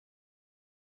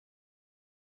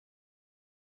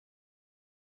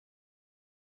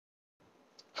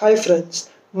Hi friends,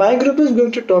 my group is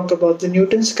going to talk about the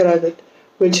Newton's cradle,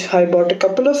 which I bought a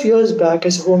couple of years back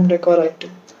as a home decor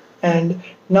item. And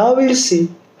now we'll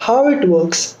see how it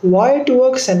works, why it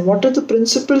works, and what are the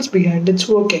principles behind its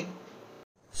working.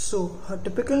 So, a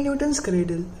typical Newton's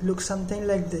cradle looks something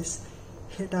like this.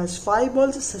 It has 5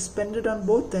 balls suspended on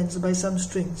both ends by some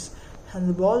strings, and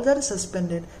the balls are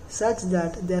suspended such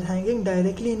that they are hanging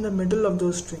directly in the middle of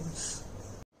those strings.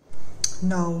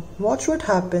 Now, watch what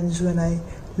happens when I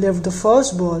lift the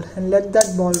first ball and let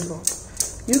that ball drop.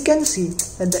 You can see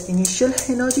that the initial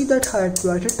energy that I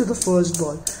attracted to the first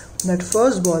ball, that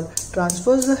first ball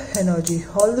transfers the energy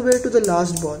all the way to the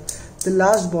last ball. The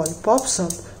last ball pops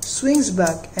up, swings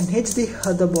back and hits the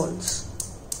other balls.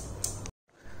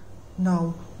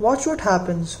 Now, watch what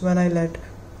happens when I let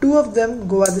two of them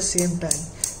go at the same time.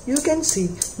 You can see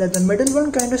that the middle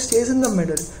one kind of stays in the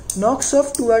middle, knocks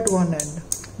off two at one end.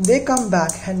 They come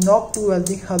back and knock two at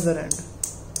the other end.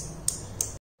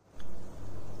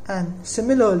 And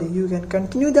similarly, you can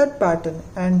continue that pattern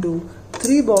and do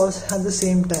 3 balls at the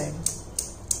same time.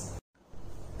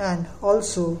 And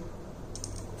also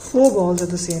 4 balls at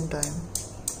the same time.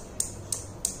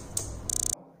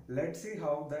 Let's see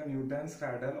how the Newton's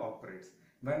cradle operates.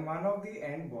 When one of the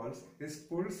end balls is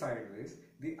pulled sideways,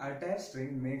 the attached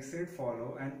string makes it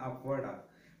follow an upward arc.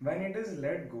 When it is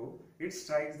let go, it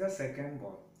strikes the second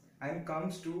ball and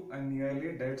comes to a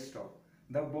nearly dead stop.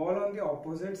 The ball on the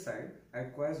opposite side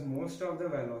acquires most of the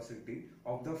velocity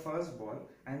of the first ball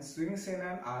and swings in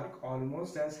an arc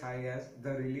almost as high as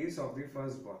the release of the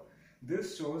first ball.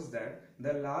 This shows that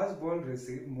the last ball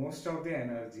received most of the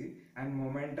energy and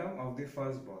momentum of the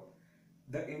first ball.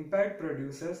 The impact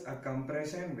produces a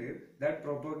compression wave that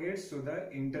propagates to the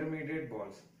intermediate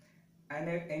balls. And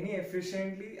any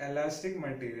efficiently elastic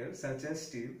material such as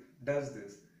steel does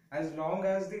this, as long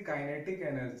as the kinetic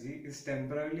energy is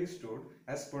temporarily stored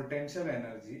as potential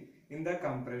energy in the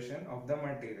compression of the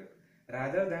material,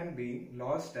 rather than being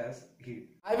lost as heat.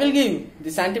 I will give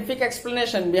the scientific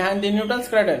explanation behind the Newton's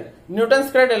cradle.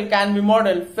 Newton's cradle can be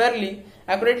modeled fairly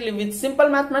accurately with simple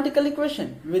mathematical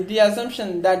equation, with the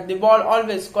assumption that the ball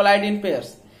always collide in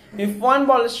pairs. If one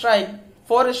ball strikes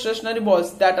 4 stationary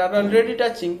balls that are already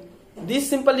touching, this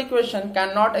simple equation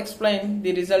cannot explain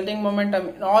the resulting momentum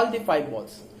in all the 5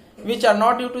 balls, which are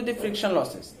not due to the friction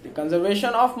losses. The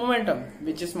conservation of momentum,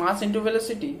 which is mass into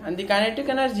velocity, and the kinetic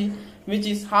energy, which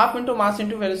is half into mass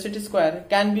into velocity square,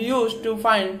 can be used to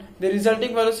find the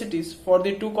resulting velocities for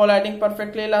the two colliding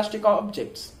perfectly elastic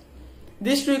objects.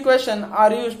 These two equations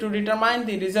are used to determine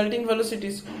the resulting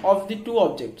velocities of the two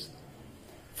objects.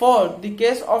 For the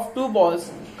case of two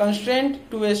balls constrained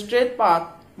to a straight path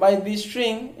by the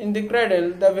string in the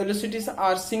cradle, the velocities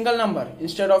are single number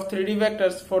instead of 3D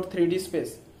vectors for 3D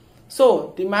space.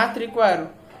 So, the math requires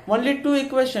only two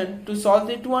equations to solve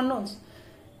the two unknowns.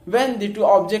 When the two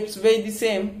objects weigh the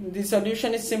same, the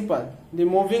solution is simple. The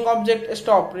moving object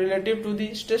stops relative to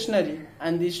the stationary,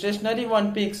 and the stationary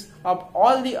one picks up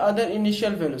all the other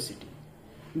initial velocity.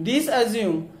 These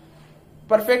assume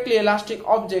perfectly elastic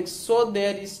objects, so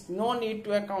there is no need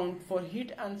to account for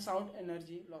heat and sound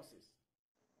energy losses.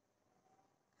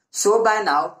 So by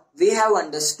now, we have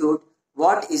understood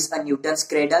what is a Newton's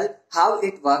cradle, how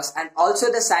it works, and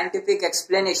also the scientific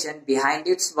explanation behind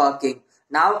its working.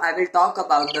 Now I will talk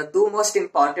about the two most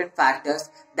important factors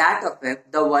that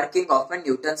affect the working of a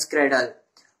Newton's cradle.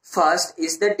 First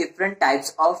is the different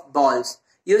types of balls.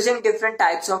 Using different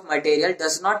types of material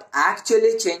does not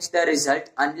actually change the result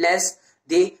unless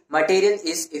the material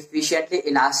is efficiently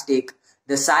elastic.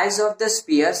 The size of the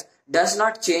spheres does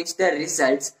not change the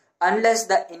results unless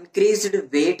the increased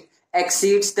weight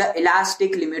exceeds the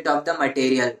elastic limit of the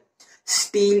material.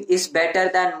 Steel is better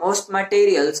than most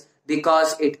materials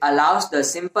because it allows the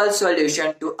simple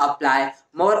solution to apply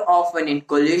more often in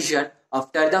collision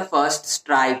after the first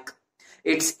strike.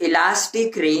 Its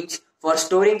elastic range for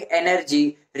storing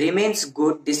energy remains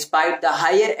good despite the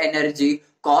higher energy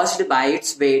caused by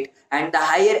its weight, and the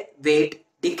higher weight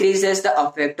decreases the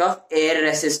effect of air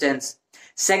resistance.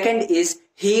 Second is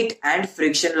heat and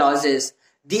friction losses.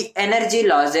 The energy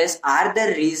losses are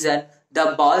the reason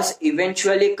the balls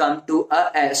eventually come to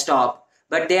a stop,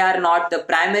 but they are not the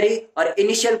primary or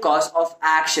initial cause of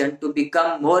action to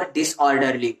become more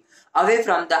disorderly, away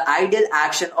from the ideal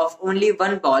action of only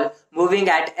one ball moving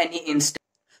at any instant.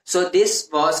 So this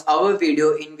was our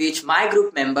video in which my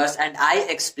group members and I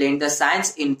explained the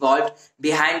science involved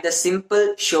behind the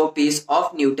simple showpiece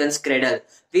of Newton's cradle.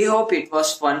 We hope it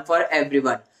was fun for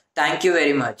everyone. Thank you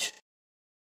very much.